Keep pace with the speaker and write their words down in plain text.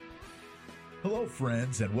Hello,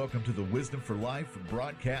 friends, and welcome to the Wisdom for Life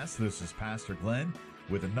broadcast. This is Pastor Glenn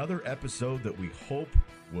with another episode that we hope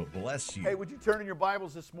will bless you. Hey, would you turn in your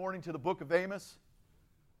Bibles this morning to the book of Amos?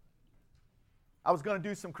 I was going to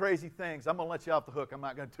do some crazy things. I'm going to let you off the hook. I'm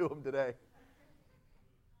not going to do them today.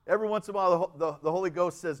 Every once in a while, the Holy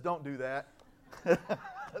Ghost says, don't do that.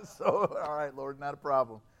 So, all right, Lord, not a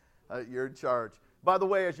problem. You're in charge. By the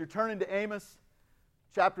way, as you're turning to Amos,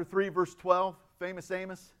 chapter 3, verse 12, famous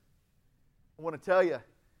Amos, I want to tell you,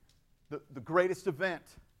 the greatest event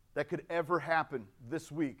that could ever happen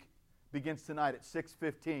this week begins tonight at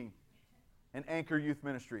 6:15 in Anchor Youth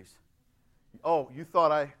Ministries. Oh, you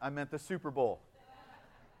thought I meant the Super Bowl.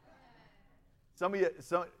 Some of you,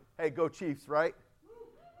 hey, go Chiefs, right?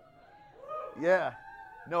 Yeah.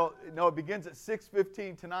 No, it begins at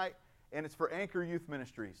 6:15 tonight, and it's for Anchor Youth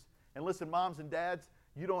Ministries. And listen, moms and dads,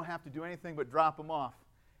 you don't have to do anything but drop them off.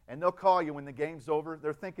 And they'll call you when the game's over.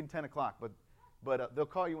 They're thinking 10 o'clock, but they'll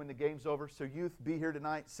call you when the game's over. So youth, be here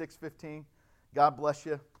tonight, 6:15. God bless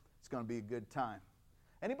you. It's going to be a good time.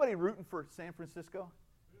 Anybody rooting for San Francisco?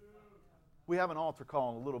 We have an altar call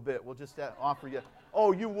in a little bit. We'll just offer you.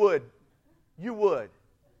 Oh, you would. You would.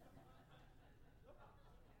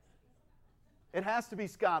 It has to be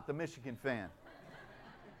Scott, the Michigan fan.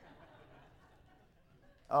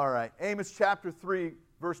 All right, Amos chapter 3,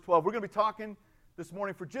 verse 12. We're going to be talking this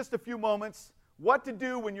morning for just a few moments what to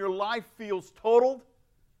do when your life feels totaled,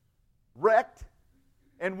 wrecked,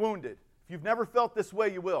 and wounded. If you've never felt this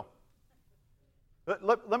way, you will.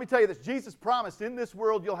 Let me tell you this. Jesus promised in this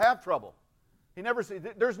world you'll have trouble. He never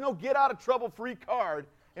said, there's no get out of trouble free card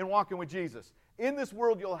in walking with Jesus. In this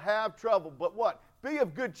world you'll have trouble, but what? Be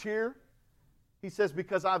of good cheer. He says,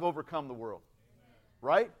 because I've overcome the world.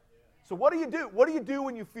 Right? So what do you do? What do you do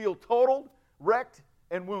when you feel totaled, wrecked,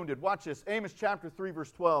 and wounded? Watch this. Amos chapter 3,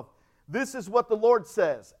 verse 12. This is what the Lord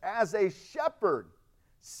says. As a shepherd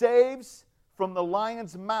saves from the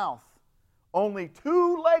lion's mouth only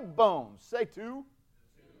 2 leg bones. Say 2.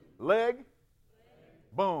 Leg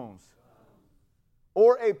bones.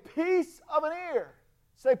 Or a piece of an ear.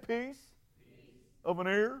 Say piece of an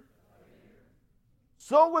ear.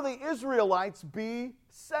 So will the Israelites be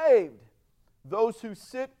saved, those who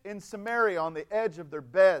sit in Samaria on the edge of their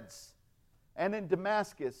beds, and in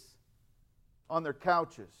Damascus on their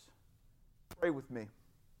couches. Pray with me.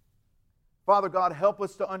 Father God, help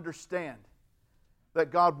us to understand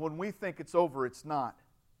that, God, when we think it's over, it's not.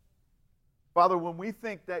 Father, when we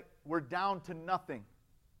think that we're down to nothing,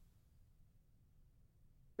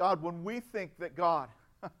 God, when we think that, God,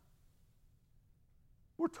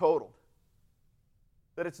 we're totaled,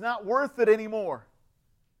 that it's not worth it anymore,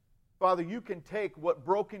 Father, you can take what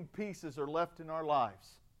broken pieces are left in our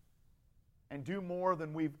lives and do more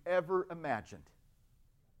than we've ever imagined.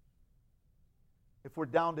 If we're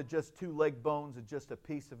down to just 2 leg bones and just a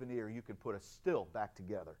piece of an ear, you can put us still back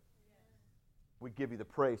together. We give you the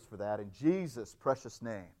praise for that in Jesus' precious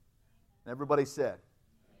name. And everybody said,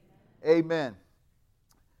 Amen.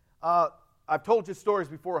 I've told you stories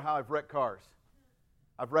before how I've wrecked cars.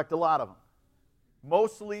 I've wrecked a lot of them.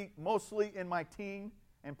 Mostly in my teen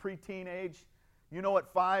and preteen age. You know,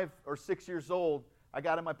 at 5 or 6 years old, I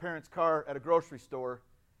got in my parents' car at a grocery store,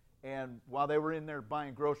 and while they were in there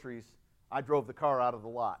buying groceries, I drove the car out of the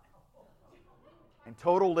lot and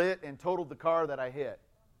totaled it and totaled the car that I hit.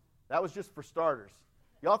 That was just for starters.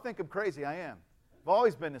 Y'all think I'm crazy. I am. I've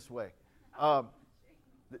always been this way.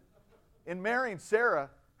 In marrying Sarah,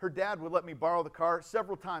 her dad would let me borrow the car.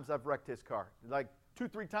 Several times I've wrecked his car, like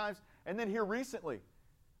 2-3 times. And then here recently,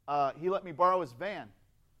 he let me borrow his van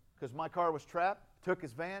because my car was trapped. Took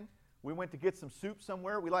his van. We went to get some soup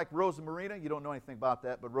somewhere. We like Rosa Marina. You don't know anything about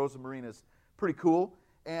that, but Rosa Marina is pretty cool.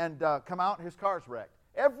 And come out, and his car's wrecked.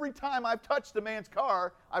 Every time I've touched a man's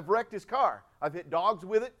car, I've wrecked his car. I've hit dogs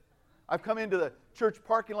with it. I've come into the church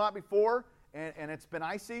parking lot before, and it's been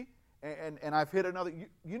icy, and I've hit another.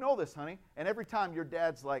 You know this, honey. And every time your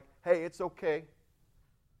dad's like, hey, it's okay.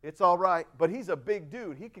 It's all right. But he's a big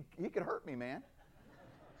dude. He could hurt me, man.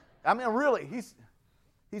 I mean, really,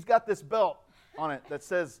 he's got this belt on it that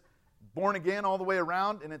says born again all the way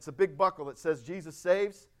around, and it's a big buckle that says Jesus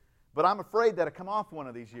saves. But I'm afraid that it'll come off one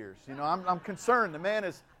of these years. You know, I'm concerned. The man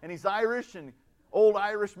is, and he's Irish, and old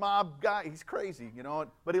Irish mob guy. He's crazy, you know,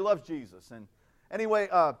 but he loves Jesus. And anyway,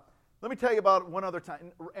 let me tell you about one other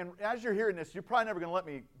time. And as you're hearing this, you're probably never going to let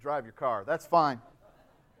me drive your car. That's fine.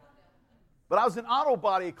 But I was in auto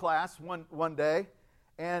body class one day,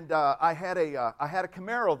 and I had a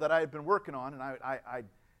Camaro that I had been working on, and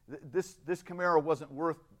this Camaro wasn't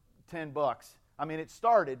worth $10. I mean, it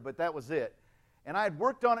started, but that was it. And I had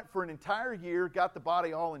worked on it for an entire year, got the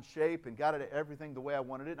body all in shape, and got it everything the way I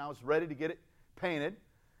wanted it, and I was ready to get it painted.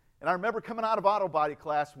 And I remember coming out of auto body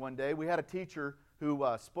class one day, we had a teacher who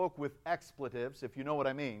spoke with expletives, if you know what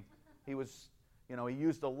I mean. He was, he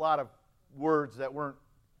used a lot of words that weren't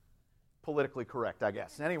politically correct, I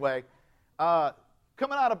guess. Anyway,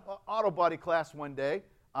 coming out of auto body class one day,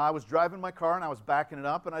 I was driving my car and I was backing it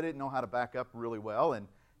up, and I didn't know how to back up really well.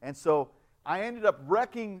 And so I ended up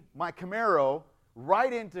wrecking my Camaro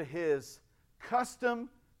right into his custom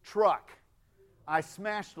truck. I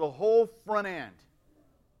smashed the whole front end.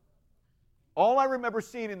 All I remember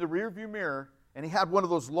seeing in the rearview mirror, and he had one of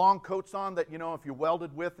those long coats on that, if you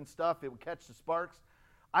welded with and stuff, it would catch the sparks.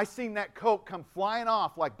 I seen that coat come flying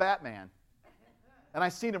off like Batman. And I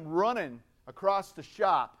seen him running across the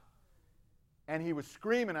shop, and he was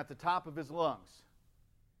screaming at the top of his lungs,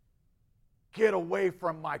 "Get away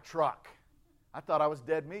from my truck." I thought I was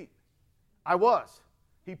dead meat. I was.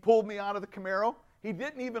 He pulled me out of the Camaro. He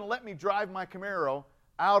didn't even let me drive my Camaro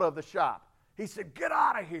out of the shop. He said, "Get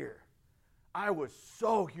out of here." I was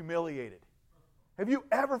so humiliated. Have you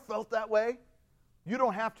ever felt that way? You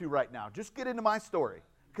don't have to right now. Just get into my story,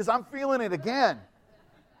 because I'm feeling it again.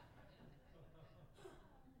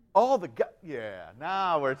 All the guys,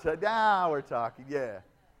 now we're talking, yeah.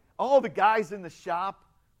 All the guys in the shop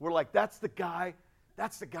were like, that's the guy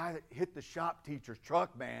that hit the shop teacher's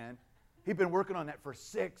truck, man. He'd been working on that for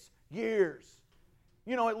 6 years.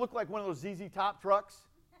 It looked like one of those ZZ Top trucks.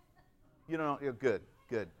 Good.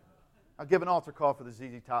 I'll give an altar call for the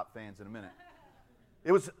ZZ Top fans in a minute.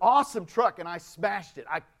 It was an awesome truck, and I smashed it.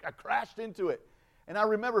 I crashed into it. And I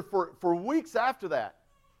remember for weeks after that,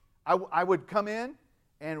 I would come in,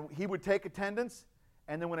 and he would take attendance,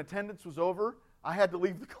 and then when attendance was over, I had to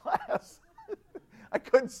leave the class. I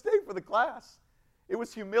couldn't stay for the class. It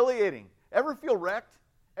was humiliating. Ever feel wrecked?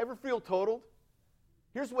 Ever feel totaled?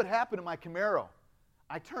 Here's what happened to my Camaro.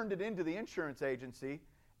 I turned it into the insurance agency,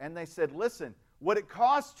 and they said, listen, what it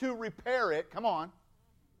costs to repair it, come on,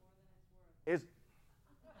 is...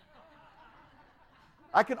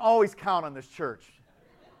 I can always count on this church.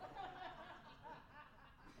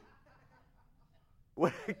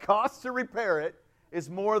 What it costs to repair it is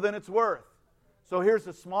more than it's worth. So here's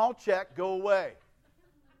a small check, go away.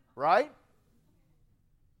 Right?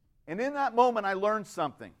 And in that moment, I learned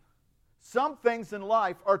something. Some things in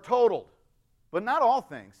life are totaled, but not all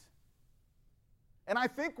things. And I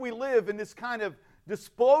think we live in this kind of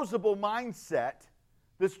disposable mindset,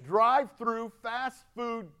 this drive-through fast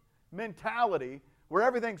food mentality where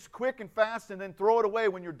everything's quick and fast and then throw it away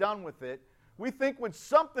when you're done with it. We think when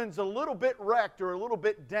something's a little bit wrecked or a little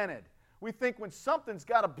bit dented, we think when something's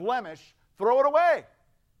got a blemish, throw it away.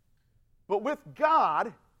 But with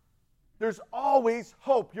God, there's always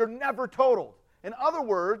hope. You're never totaled. In other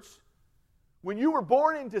words, when you were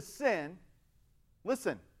born into sin,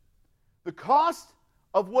 listen, the cost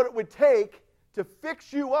of what it would take to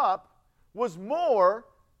fix you up was more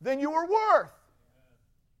than you were worth.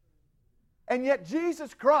 And yet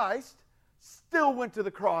Jesus Christ still went to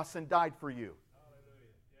the cross and died for you.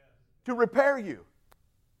 To repair you.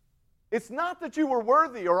 It's not that you were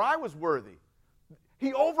worthy or I was worthy.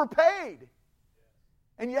 He overpaid.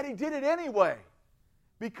 And yet He did it anyway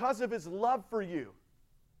because of His love for you.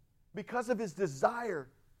 Because of His desire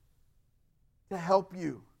to help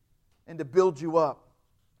you and to build you up.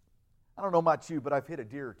 I don't know about you, but I've hit a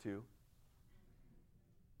deer or two.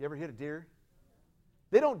 You ever hit a deer?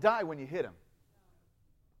 They don't die when you hit them.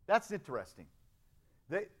 That's interesting.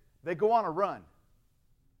 They go on a run.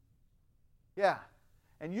 Yeah.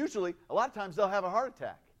 And usually, a lot of times, they'll have a heart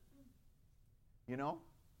attack.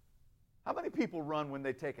 How many people run when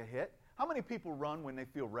they take a hit? How many people run when they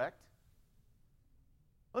feel wrecked?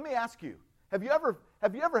 Let me ask you, have you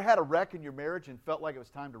ever had a wreck in your marriage and felt like it was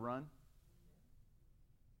time to run?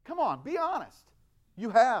 Come on, be honest. You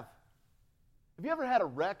have. Have you ever had a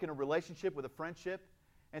wreck in a relationship with a friendship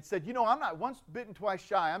and said, I'm not once bitten, twice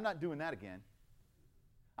shy. I'm not doing that again.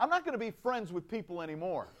 I'm not going to be friends with people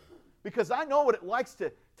anymore because I know what it likes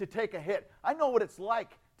to take a hit. I know what it's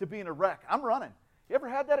like to be in a wreck. I'm running. You ever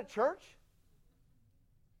had that at church?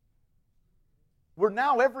 Where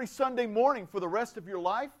now every Sunday morning for the rest of your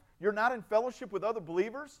life, you're not in fellowship with other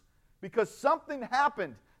believers because something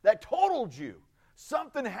happened that totaled you.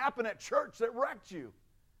 Something happened at church that wrecked you.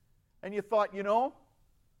 And you thought,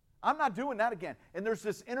 I'm not doing that again. And there's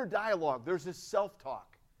this inner dialogue. There's this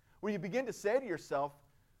self-talk where you begin to say to yourself,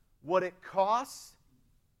 what it costs,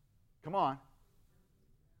 come on,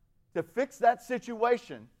 to fix that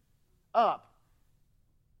situation up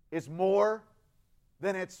is more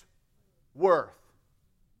than it's worth.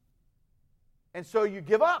 And so you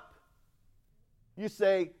give up. You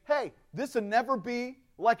say, hey, this will never be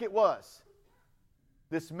like it was.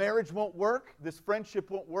 This marriage won't work. This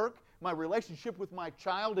friendship won't work. My relationship with my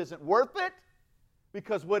child isn't worth it,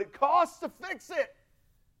 because what it costs to fix it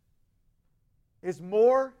is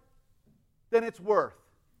more than it's worth.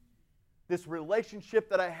 This relationship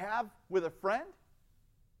that I have with a friend,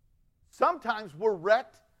 sometimes we're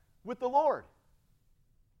wrecked with the Lord.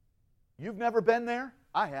 You've never been there?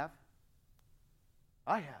 I have.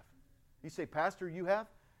 I have. You say, Pastor, you have?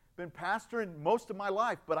 Been pastoring most of my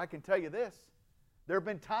life, but I can tell you this. There have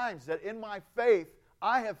been times that in my faith,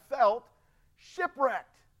 I have felt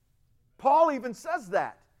shipwrecked. Paul even says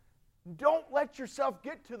that. Don't let yourself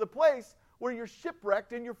get to the place where you're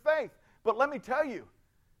shipwrecked in your faith. But let me tell you,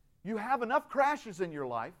 you have enough crashes in your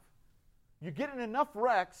life, you get in enough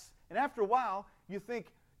wrecks, and after a while, you think,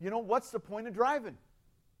 what's the point of driving?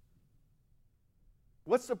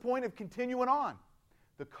 What's the point of continuing on?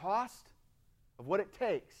 The cost of what it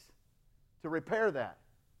takes to repair that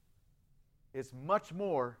is much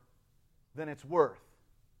more than it's worth.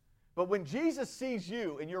 But when Jesus sees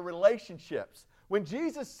you in your relationships, when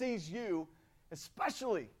Jesus sees you,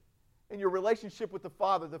 especially in your relationship with the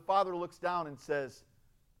Father looks down and says,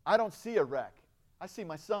 I don't see a wreck. I see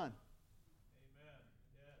my son. Amen.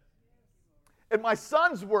 Yes. And my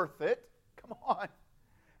son's worth it. Come on.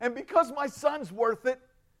 And because my son's worth it,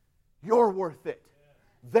 you're worth it.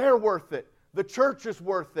 Yes. They're worth it. The church is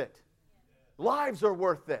worth it. Yes. Lives are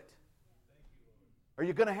worth it. Are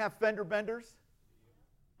you going to have fender benders?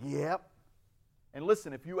 Yep. And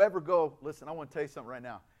listen, if you ever go, I want to tell you something right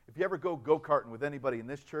now. If you ever go-karting with anybody in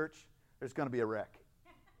this church, there's going to be a wreck.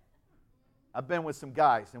 I've been with some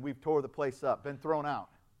guys, and we've tore the place up, been thrown out.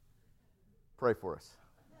 Pray for us.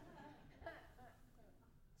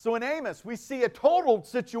 So in Amos, we see a total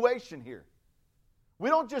situation here. We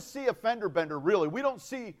don't just see a fender bender, really. We don't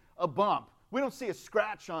see a bump. We don't see a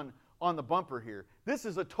scratch on the bumper here. This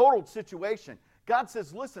is a total situation. God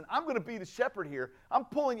says, listen, I'm going to be the shepherd here. I'm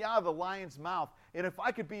pulling you out of the lion's mouth. And if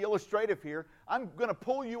I could be illustrative here, I'm going to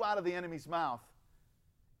pull you out of the enemy's mouth.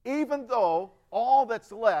 Even though all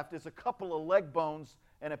that's left is a couple of leg bones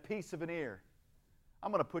and a piece of an ear.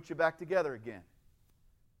 I'm going to put you back together again.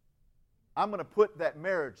 I'm going to put that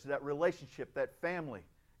marriage, that relationship, that family,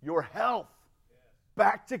 your health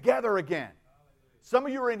back together again. Some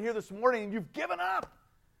of you are in here this morning and you've given up.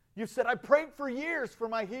 You've said, I prayed for years for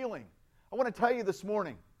my healing. I want to tell you this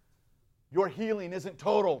morning, your healing isn't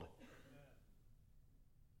totaled.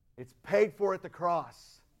 It's paid for at the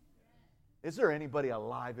cross. Is there anybody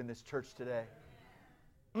alive in this church today?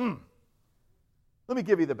 Let me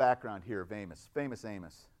give you the background here of Amos, famous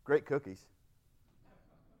Amos. Great cookies.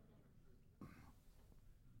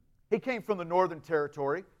 He came from the northern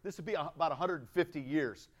territory. This would be about 150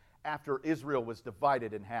 years after Israel was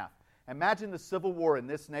divided in half. Imagine the civil war in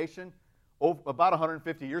this nation about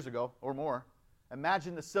 150 years ago or more.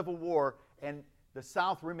 Imagine the civil war, and the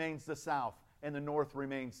south remains the south and the north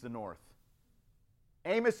remains the north.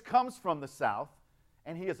 Amos comes from the south,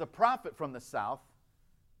 and he is a prophet from the south,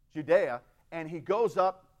 Judea, and he goes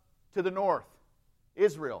up to the north,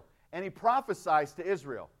 Israel, and he prophesies to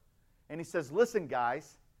Israel. And he says, listen,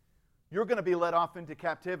 guys, you're going to be led off into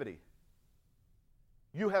captivity.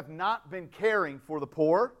 You have not been caring for the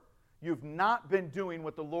poor. You've not been doing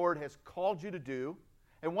what the Lord has called you to do.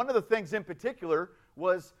 And one of the things in particular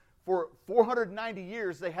was for 490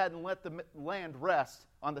 years they hadn't let the land rest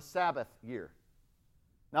on the Sabbath year.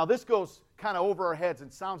 Now this goes kind of over our heads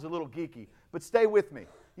and sounds a little geeky, but stay with me.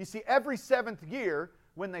 You see, every seventh year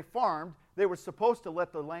when they farmed, they were supposed to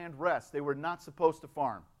let the land rest. They were not supposed to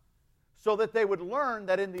farm. So that they would learn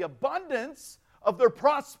that in the abundance of their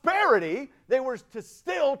prosperity, they were to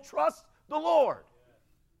still trust the Lord.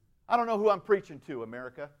 I don't know who I'm preaching to,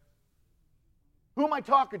 America. Who am I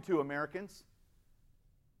talking to, Americans?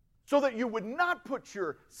 So that you would not put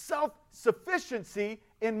your self-sufficiency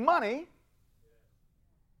in money,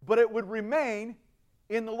 but it would remain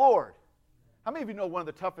in the Lord. How many of you know one of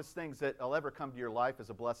the toughest things that will ever come to your life is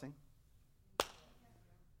a blessing?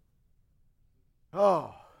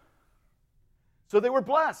 Oh. So they were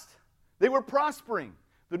blessed. They were prospering.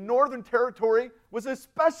 The northern territory was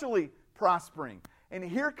especially prospering. And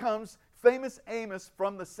here comes famous Amos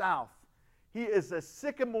from the south. He is a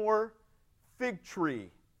sycamore fig tree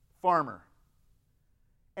farmer.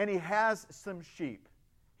 And he has some sheep.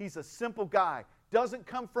 He's a simple guy. Doesn't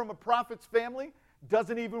come from a prophet's family.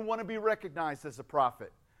 Doesn't even want to be recognized as a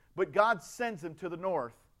prophet. But God sends him to the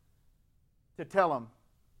north to tell him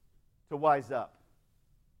to wise up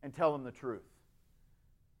and tell him the truth.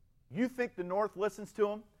 You think the north listens to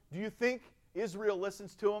him? Do you think Israel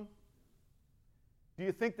listens to him? Do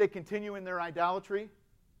you think they continue in their idolatry?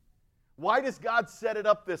 Why does God set it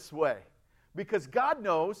up this way? Because God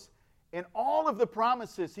knows in all of the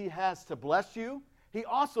promises He has to bless you, He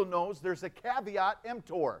also knows there's a caveat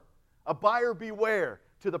emptor, a buyer beware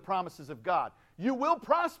to the promises of God. You will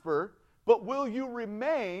prosper, but will you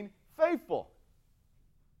remain faithful?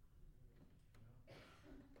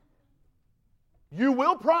 You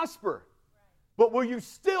will prosper, but will you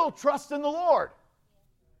still trust in the Lord?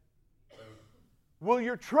 Will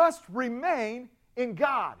your trust remain in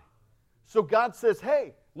God? So God says,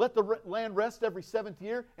 hey, let the land rest every 7th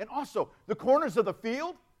year. And also, the corners of the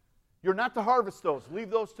field, you're not to harvest those. Leave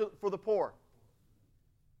those for the poor.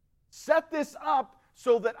 Set this up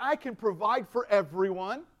so that I can provide for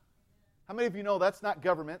everyone. How many of you know that's not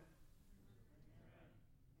government?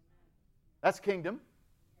 That's kingdom.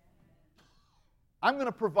 I'm going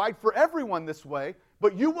to provide for everyone this way,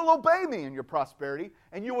 but you will obey me in your prosperity,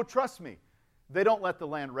 and you will trust me. They don't let the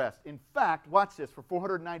land rest. In fact, watch this. For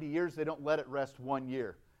 490 years, they don't let it rest 1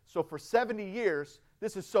 year. So for 70 years,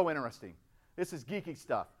 this is so interesting. This is geeky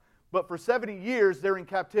stuff. But for 70 years, they're in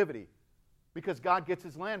captivity because God gets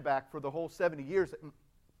His land back for the whole 70 years.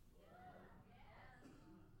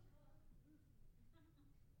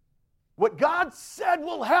 What God said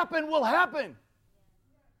will happen will happen.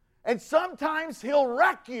 And sometimes He'll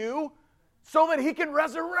wreck you so that He can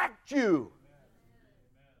resurrect you.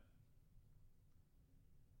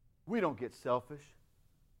 We don't get selfish.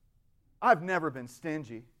 I've never been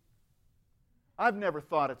stingy. I've never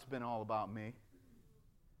thought it's been all about me.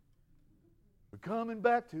 We're coming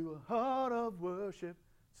back to a heart of worship.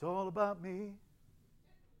 It's all about me,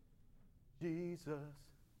 Jesus.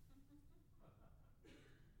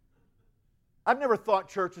 I've never thought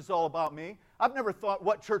church is all about me. I've never thought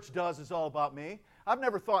what church does is all about me. I've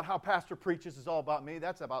never thought how pastor preaches is all about me.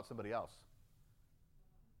 That's about somebody else.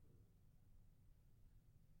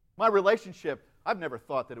 My relationship, I've never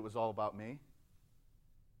thought that it was all about me.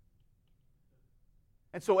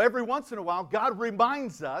 And so every once in a while, God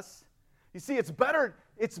reminds us, you see, it's better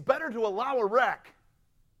to allow a wreck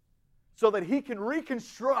so that He can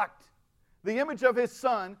reconstruct the image of His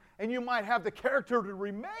Son, and you might have the character to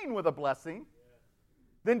remain with a blessing,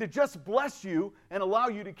 than to just bless you and allow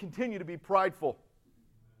you to continue to be prideful.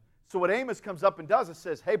 So what Amos comes up and does is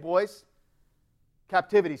says, hey boys,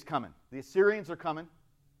 captivity's coming. The Assyrians are coming.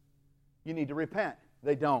 You need to repent.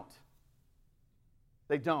 They don't.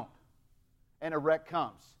 They don't. And a wreck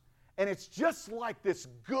comes. And it's just like this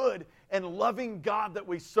good and loving God that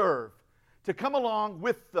we serve to come along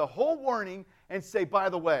with the whole warning and say, by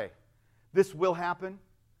the way, this will happen.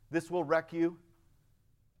 This will wreck you.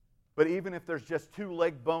 But even if there's just 2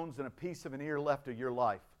 leg bones and a piece of an ear left of your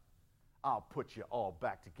life, I'll put you all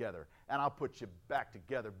back together. And I'll put you back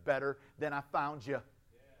together better than I found you.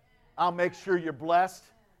 I'll make sure you're blessed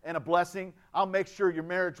and a blessing. I'll make sure your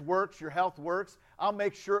marriage works, your health works. I'll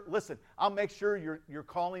make sure your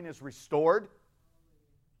calling is restored.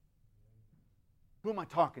 Who am I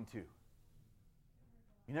talking to?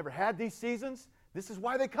 You never had these seasons? This is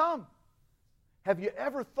why they come. Have you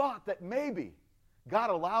ever thought that maybe God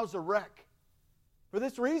allows a wreck for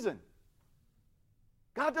this reason?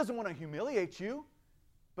 God doesn't want to humiliate you,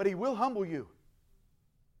 but He will humble you.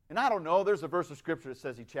 And I don't know, there's a verse of Scripture that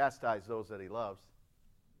says He chastises those that He loves.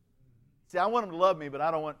 See, I want Him to love me, but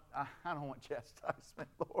I don't want chastisement,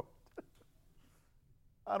 Lord.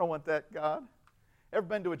 I don't want that, God. Ever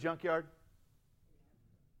been to a junkyard?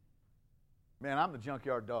 Man, I'm the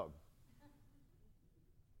junkyard dog.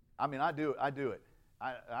 I mean, I do it.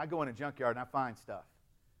 I go in a junkyard and I find stuff.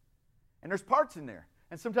 And there's parts in there.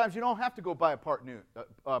 And sometimes you don't have to go buy a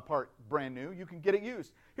part brand new. You can get it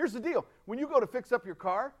used. Here's the deal. When you go to fix up your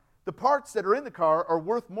car, the parts that are in the car are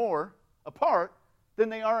worth more apart than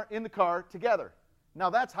they are in the car together. Now,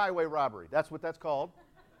 that's highway robbery. That's what that's called.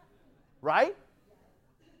 Right?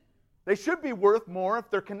 They should be worth more if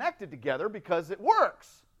they're connected together because it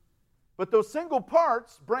works. But those single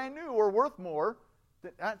parts, brand new, are worth more.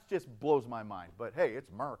 That just blows my mind. But hey, it's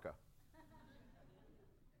America.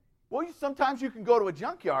 Well, sometimes you can go to a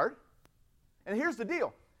junkyard, and here's the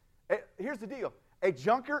deal.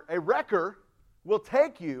 A wrecker will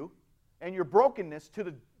take you and your brokenness to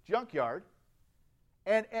the junkyard,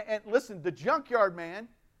 and listen, the junkyard man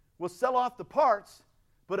will sell off the parts,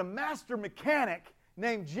 but a master mechanic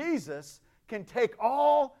named Jesus can take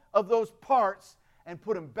all of those parts and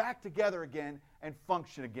put them back together again and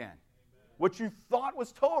function again. Amen. What you thought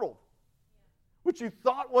was totaled, what you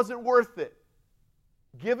thought wasn't worth it,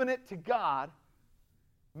 giving it to God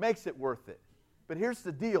makes it worth it. But here's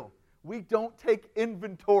the deal. We don't take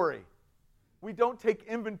inventory. We don't take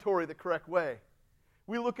inventory the correct way.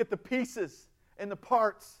 We look at the pieces and the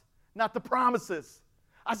parts, not the promises.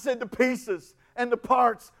 I said the pieces and the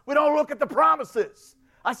parts. We don't look at the promises.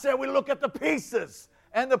 I said we look at the pieces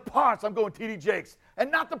and the parts. I'm going T.D. Jakes, and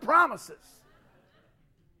not the promises.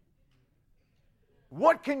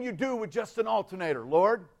 What can you do with just an alternator,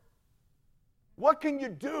 Lord? What can you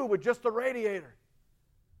do with just a radiator?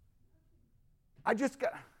 I just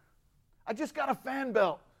got a fan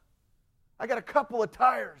belt. I got a couple of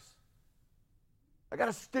tires. I got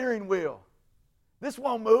a steering wheel. This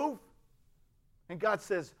won't move. And God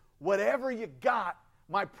says, whatever you got,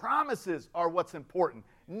 my promises are what's important,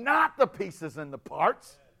 not the pieces and the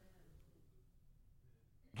parts.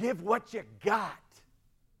 Give what you got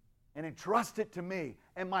and entrust it to me,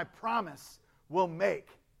 and my promise will make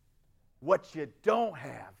what you don't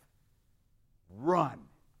have run.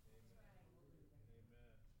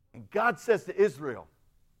 And God says to Israel,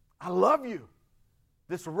 I love you.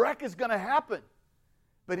 This wreck is going to happen.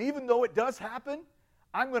 But even though it does happen,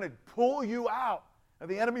 I'm going to pull you out of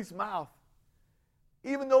the enemy's mouth.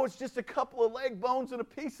 Even though it's just a couple of leg bones and a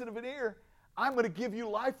piece of an ear, I'm going to give you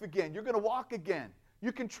life again. You're going to walk again.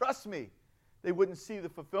 You can trust me. They wouldn't see the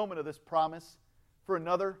fulfillment of this promise for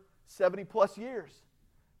another 70 plus years.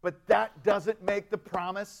 But that doesn't make the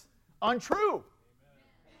promise untrue.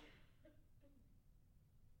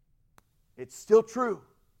 It's still true,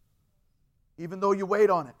 even though you wait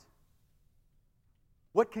on it.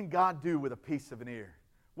 What can God do with a piece of an ear?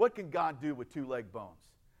 What can God do with two leg bones?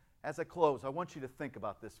 As I close, I want you to think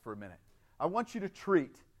about this for a minute. I want you to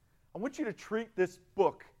treat this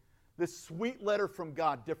book, this sweet letter from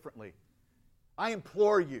God, differently. I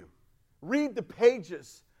implore you, read the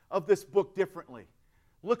pages of this book differently.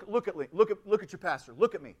 Look at your pastor.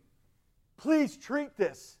 Look at me. Please treat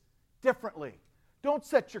this differently. Don't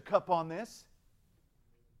set your cup on this.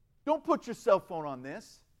 Don't put your cell phone on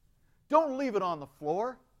this. Don't leave it on the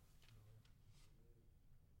floor.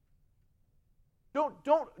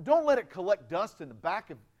 Don't let it collect dust in the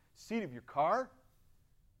back seat of your car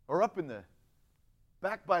or up in the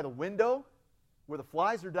back by the window where the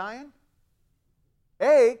flies are dying.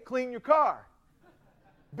 A, clean your car.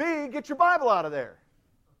 B, get your Bible out of there.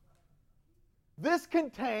 This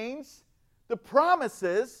contains the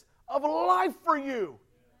promises of life for you.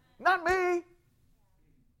 Not me.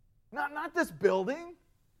 Not this building.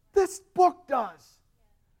 This book does.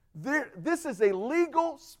 This is a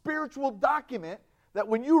legal, spiritual document that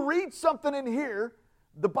when you read something in here,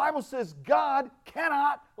 the Bible says God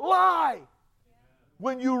cannot lie.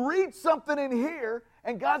 When you read something in here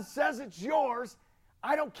and God says it's yours,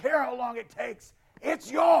 I don't care how long it takes,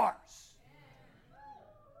 it's yours.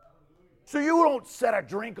 So you don't set a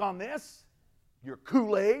drink on this, your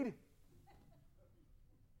Kool-Aid.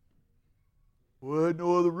 Well, I had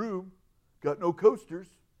no other room, got no coasters.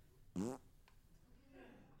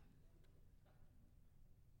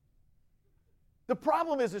 The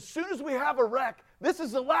problem is, as soon as we have a wreck, this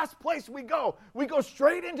is the last place we go. We go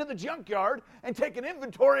straight into the junkyard and take an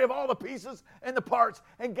inventory of all the pieces and the parts.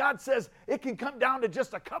 And God says it can come down to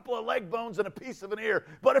just a couple of leg bones and a piece of an ear.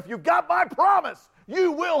 But if you've got my promise,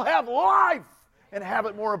 you will have life and have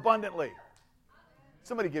it more abundantly.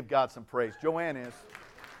 Somebody give God some praise. Joanne is.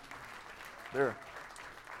 There.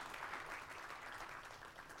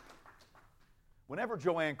 Whenever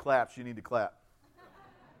Joanne claps, you need to clap.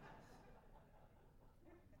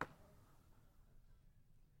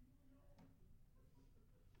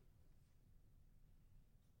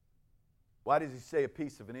 Why does he say a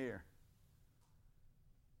piece of an ear?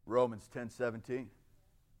 Romans 10:17.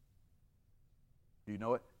 Do you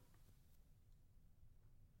know it?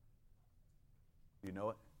 Do you know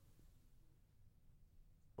it?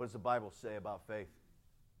 What does the Bible say about faith?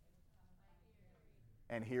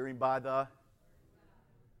 And hearing by the...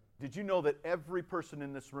 Did you know that every person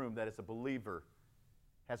in this room that is a believer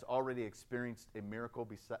has already experienced a miracle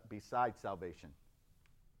besides salvation?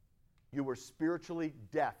 You were spiritually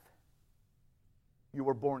deaf. You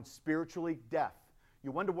were born spiritually deaf.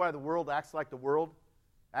 You wonder why the world acts like the world?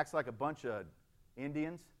 Acts like a bunch of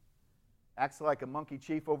Indians? Acts like a monkey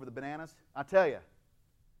chief over the bananas? I'll tell you,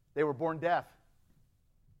 they were born deaf.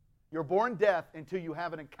 You're born deaf until you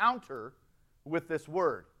have an encounter with this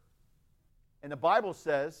word. And the Bible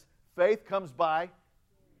says faith comes by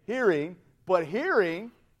hearing, but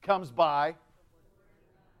hearing comes by,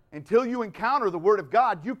 until you encounter the Word of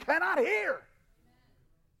God, you cannot hear.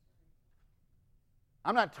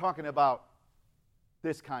 I'm not talking about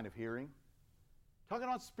this kind of hearing. I'm talking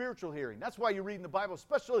about spiritual hearing. That's why you read in the Bible,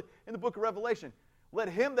 especially in the book of Revelation, let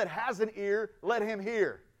him that has an ear, let him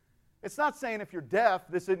hear. It's not saying if you're deaf,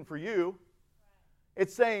 this isn't for you.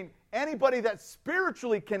 It's saying anybody that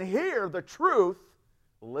spiritually can hear the truth,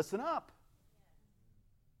 listen up.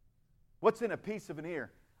 What's in a piece of an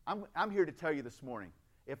ear? I'm here to tell you this morning,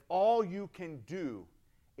 if all you can do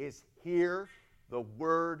is hear the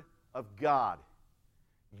Word of God,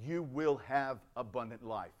 you will have abundant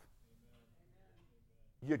life.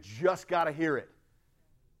 You just got to hear it.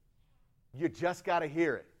 You just got to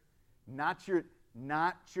hear it. Not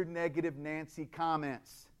your negative Nancy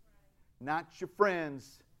comments. Not your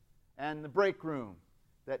friends and the break room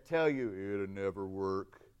that tell you, it'll never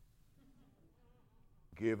work.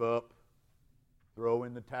 Give up. Throw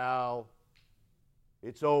in the towel.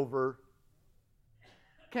 It's over.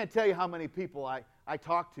 Can't tell you how many people I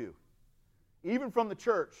talk to, even from the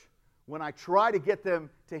church, when I try to get them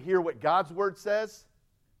to hear what God's Word says,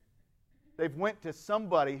 they've went to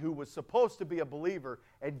somebody who was supposed to be a believer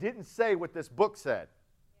and didn't say what this book said.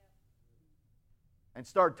 And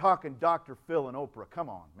started talking Dr. Phil and Oprah. Come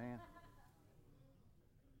on, man.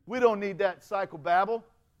 We don't need that psychobabble.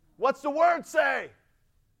 What's the Word say?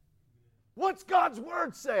 What's God's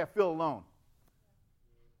Word say? I feel alone.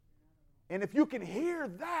 And if you can hear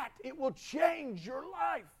that, it will change your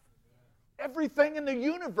life. Everything in the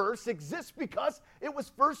universe exists because it was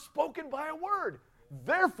first spoken by a word.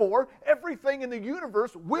 Therefore, everything in the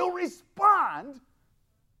universe will respond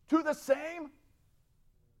to the same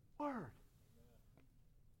word.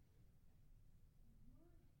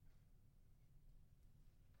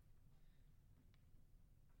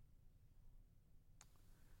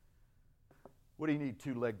 What do you need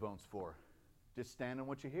 2 leg bones for? Just stand on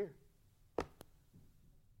what you hear.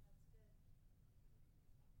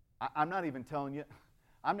 I'm not even telling you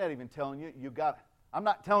you got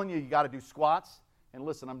to do squats. And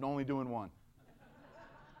listen, I'm only doing one.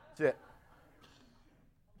 That's it.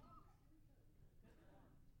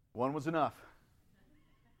 One was enough.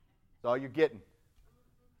 That's all you're getting.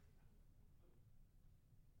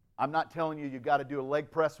 I'm not telling you got to do a leg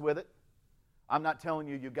press with it. I'm not telling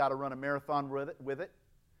you got to run a marathon with it.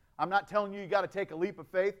 I'm not telling you got to take a leap of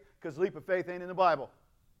faith, because leap of faith ain't in the Bible.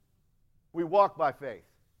 We walk by faith.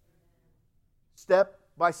 Step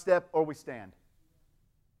by step, or we stand.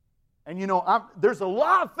 And there's a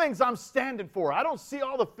lot of things I'm standing for. I don't see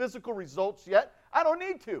all the physical results yet. I don't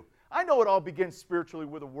need to. I know it all begins spiritually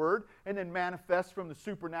with a word and then manifests from the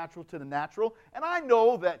supernatural to the natural. And I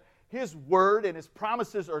know that His word and His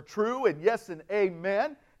promises are true, and yes and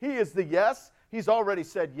amen. He is the yes. He's already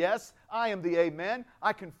said yes. I am the amen.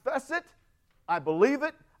 I confess it. I believe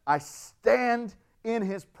it. I stand in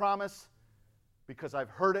His promise because I've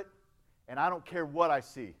heard it, and I don't care what I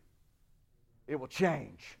see. It will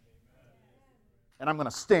change. And I'm going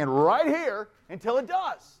to stand right here until it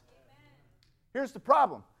does. Here's the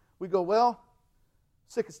problem. We go, well,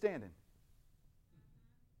 sick of standing.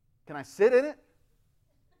 Can I sit in it?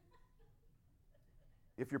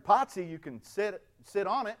 If you're potsy, you can sit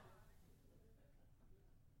on it.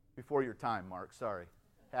 Before your time, Mark. Sorry.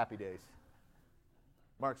 Happy days.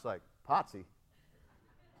 Mark's like, potsy?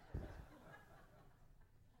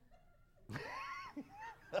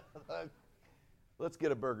 Let's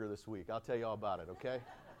get a burger this week. I'll tell you all about it, okay?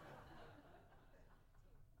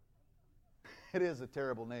 It is a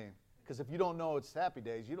terrible name. Because if you don't know it's Happy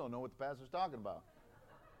Days, you don't know what the pastor's talking about.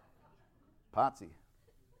 Potsy.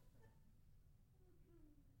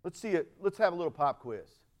 Let's have a little pop quiz.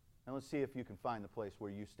 And let's see if you can find the place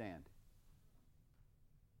where you stand.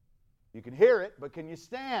 You can hear it, but can you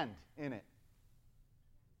stand in it?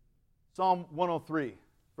 Psalm 103,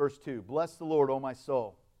 verse 2. Bless the Lord, O my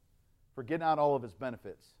soul. Forget not all of His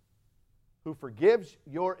benefits. Who forgives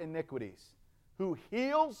your iniquities. Who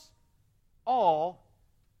heals all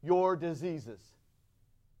your diseases.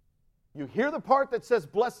 You hear the part that says,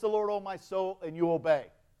 bless the Lord, O my soul, and you obey.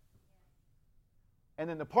 And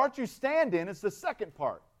then the part you stand in is the second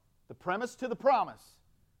part. The premise to the promise.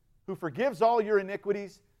 Who forgives all your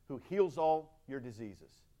iniquities, who heals all your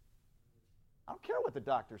diseases. I don't care what the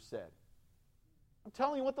doctor said. I'm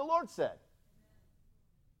telling you what the Lord said.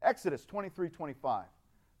 Exodus 23:25.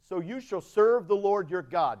 So you shall serve the Lord your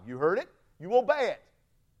God. You heard it? You obey it.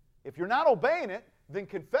 If you're not obeying it, then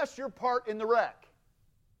confess your part in the wreck.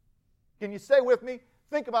 Can you say with me?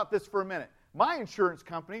 Think about this for a minute. My insurance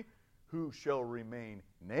company, who shall remain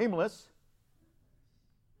nameless,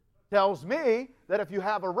 tells me that if you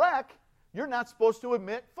have a wreck, you're not supposed to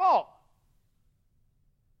admit fault.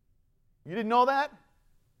 You didn't know that?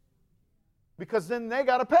 Because then they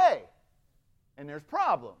got to pay. And there's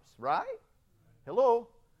problems, right? Hello?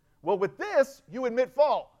 Well, with this, you admit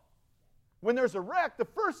fault. When there's a wreck, the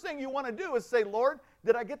first thing you want to do is say, Lord,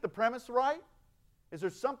 did I get the premise right? Is there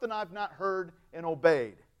something I've not heard and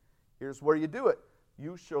obeyed? Here's where you do it.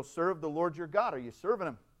 You shall serve the Lord your God. Are you serving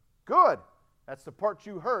Him? Good. That's the part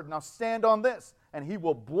you heard. Now stand on this, and He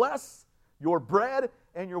will bless your bread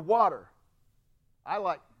and your water. I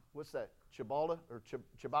like, what's that, ciabatta or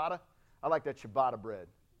ciabatta? I like that ciabatta bread.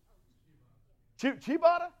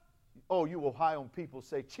 Ciabatta? Oh, you Ohio people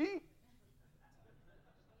say chi?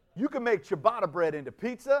 You can make ciabatta bread into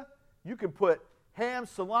pizza. You can put ham,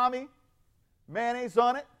 salami, mayonnaise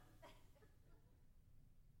on it.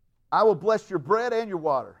 I will bless your bread and your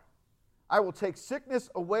water. I will take sickness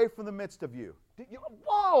away from the midst of you.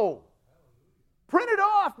 Whoa! Print it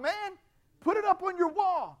off, man. Put it up on your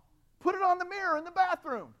wall. Put it on the mirror in the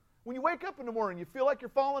bathroom. When you wake up in the morning, you feel like you're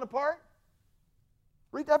falling apart?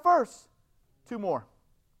 Read that verse. 2 more.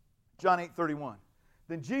 John 8:31.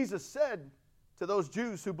 Then Jesus said to those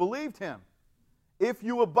Jews who believed him, if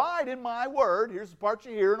you abide in my word, here's the part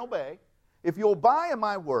you hear and obey. If you abide in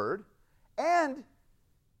my word, and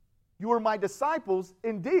you are my disciples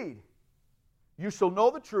indeed, you shall know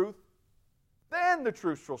the truth, then the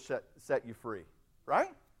truth shall set you free.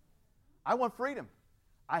 Right? I want freedom.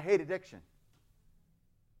 I hate addiction.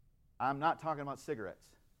 I'm not talking about cigarettes.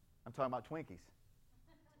 I'm talking about Twinkies.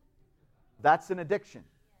 That's an addiction.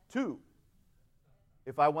 2,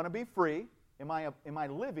 if I want to be free, am I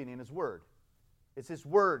living in his word? It's his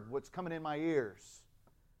word, what's coming in my ears.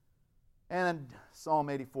 And Psalm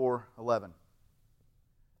 84:11.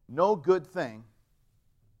 No good thing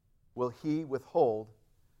will he withhold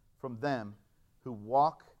from them who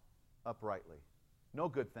walk uprightly. No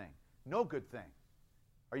good thing. No good thing.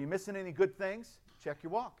 Are you missing any good things? Check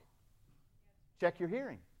your walk. Check your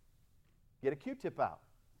hearing. Get a Q-tip out.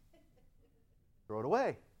 Throw it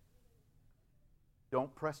away.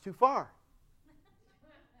 Don't press too far.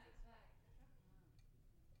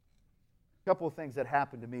 A couple of things that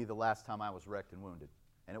happened to me the last time I was wrecked and wounded.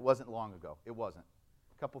 And it wasn't long ago. It wasn't.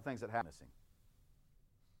 A couple of things that happened missing.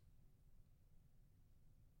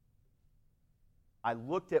 I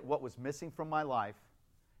looked at what was missing from my life,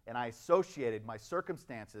 and I associated my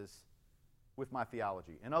circumstances with my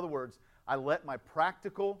theology. In other words, I let my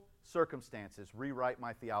practical circumstances rewrite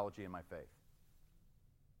my theology and my faith.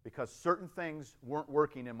 Because certain things weren't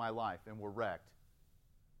working in my life and were wrecked,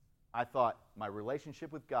 I thought my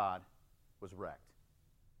relationship with God was wrecked.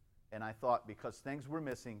 And I thought because things were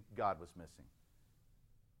missing, God was missing.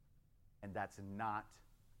 And that's not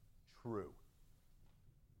true.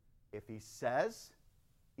 If he says,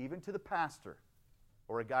 even to the pastor,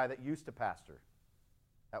 or a guy that used to pastor,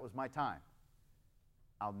 that was my time,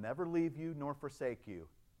 I'll never leave you nor forsake you,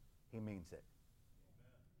 he means it.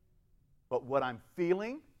 But what I'm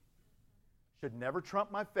feeling should never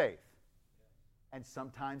trump my faith. And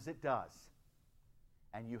sometimes it does.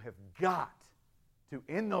 And you have got to,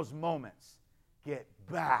 in those moments, get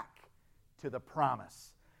back to the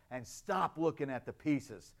promise and stop looking at the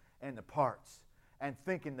pieces and the parts and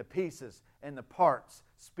thinking the pieces and the parts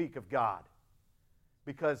speak of God.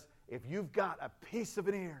 Because if you've got a piece of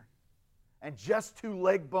an ear and just 2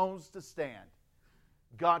 leg bones to stand,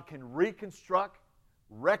 God can reconstruct,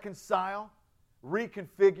 reconcile,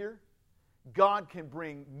 reconfigure. God can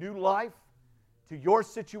bring new life to your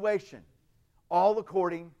situation, all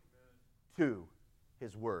according to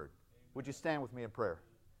his word. Would you stand with me in prayer?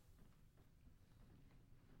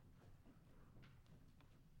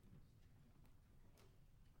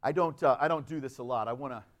 I don't do this a lot. I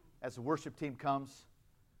want to, as the worship team comes,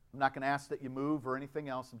 I'm not going to ask that you move or anything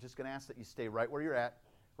else. I'm just going to ask that you stay right where you're at,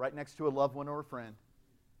 right next to a loved one or a friend.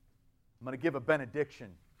 I'm going to give a benediction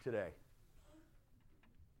today.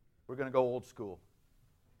 We're going to go old school.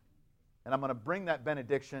 And I'm going to bring that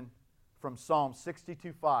benediction from Psalm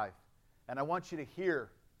 62:5. And I want you to hear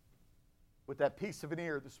with that piece of an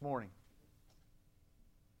ear this morning.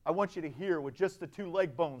 I want you to hear with just the 2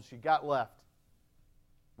 leg bones you got left,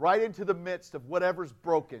 right into the midst of whatever's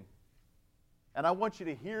broken. And I want you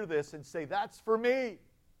to hear this and say, that's for me.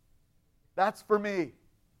 That's for me.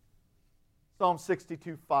 Psalm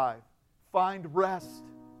 62:5. Find rest,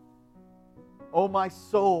 O my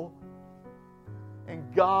soul, in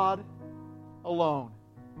God alone.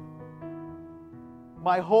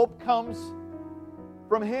 My hope comes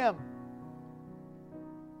from him.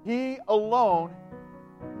 He alone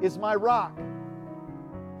is my rock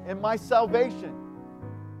and my salvation.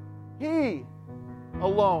 He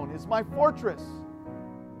alone is my fortress.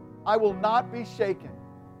 I will not be shaken.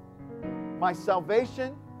 My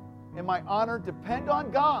salvation and my honor depend on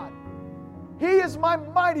God. He is my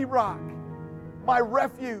mighty rock, my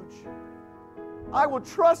refuge. I will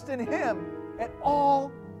trust in him at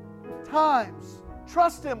all times.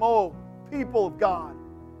 Trust him, O people of God.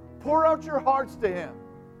 Pour out your hearts to him.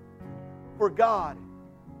 For God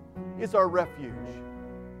is our refuge.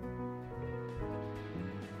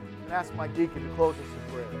 And ask my deacon to close us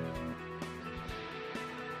in prayer.